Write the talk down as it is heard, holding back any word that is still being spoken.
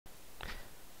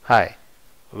Hi,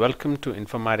 welcome to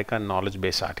Informatica Knowledge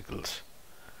Base Articles.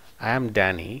 I am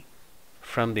Danny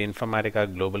from the Informatica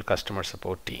Global Customer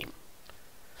Support team.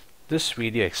 This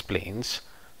video explains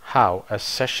how a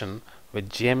session with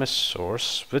JMS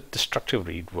source with destructive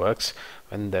read works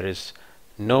when there is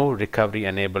no recovery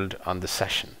enabled on the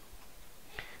session.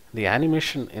 The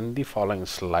animation in the following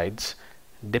slides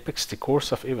depicts the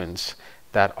course of events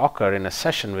that occur in a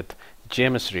session with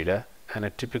JMS reader and a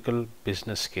typical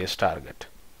business case target.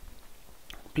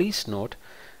 Please note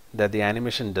that the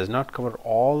animation does not cover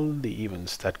all the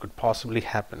events that could possibly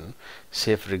happen,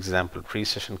 say for example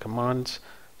pre-session commands,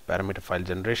 parameter file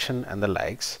generation and the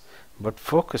likes, but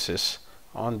focuses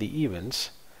on the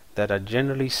events that are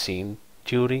generally seen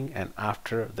during and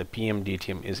after the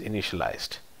PMDTM is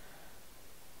initialized.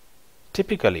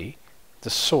 Typically, the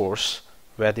source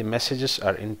where the messages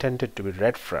are intended to be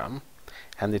read from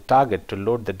and the target to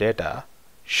load the data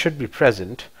should be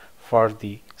present for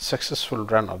the successful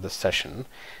run of the session,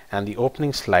 and the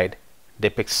opening slide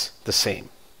depicts the same.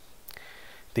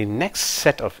 The next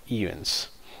set of events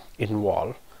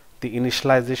involve the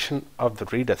initialization of the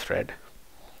reader thread,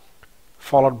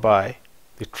 followed by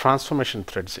the transformation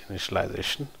thread's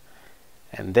initialization,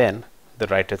 and then the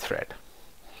writer thread.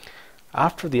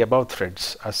 After the above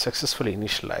threads are successfully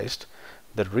initialized,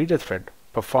 the reader thread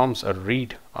performs a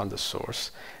read on the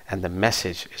source and the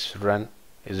message is read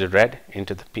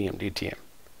into the PMDTM.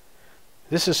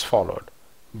 This is followed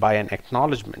by an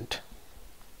acknowledgement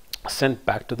sent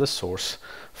back to the source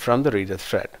from the reader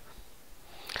thread.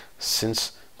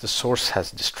 Since the source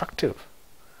has destructive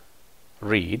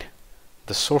read,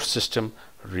 the source system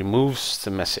removes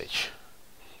the message.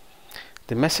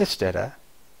 The message data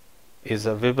is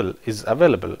available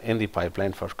in the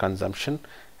pipeline for consumption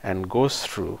and goes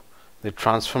through the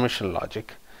transformation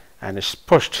logic and is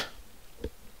pushed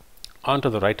onto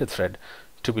the writer thread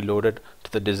to be loaded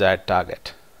to the desired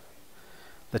target.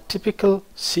 The typical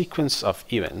sequence of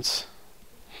events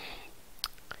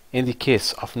in the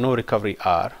case of no recovery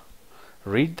are: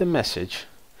 read the message,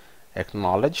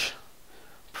 acknowledge,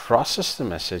 process the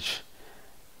message,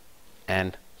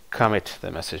 and commit the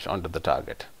message onto the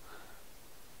target.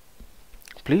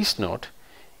 Please note,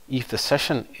 if the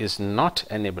session is not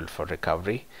enabled for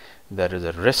recovery, there is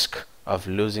a risk of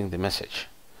losing the message.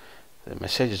 The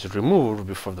message is removed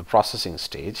before the processing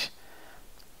stage,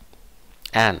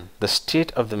 and the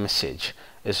state of the message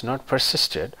is not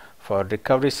persisted for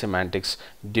recovery semantics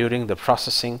during the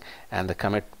processing and the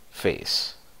commit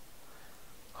phase.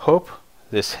 Hope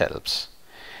this helps.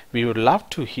 We would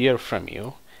love to hear from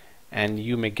you, and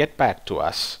you may get back to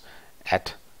us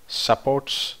at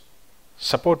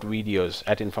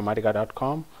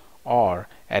supportvideos@informatica.com or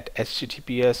at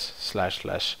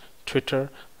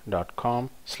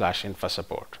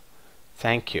https://twitter.com/infasupport.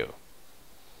 Thank you.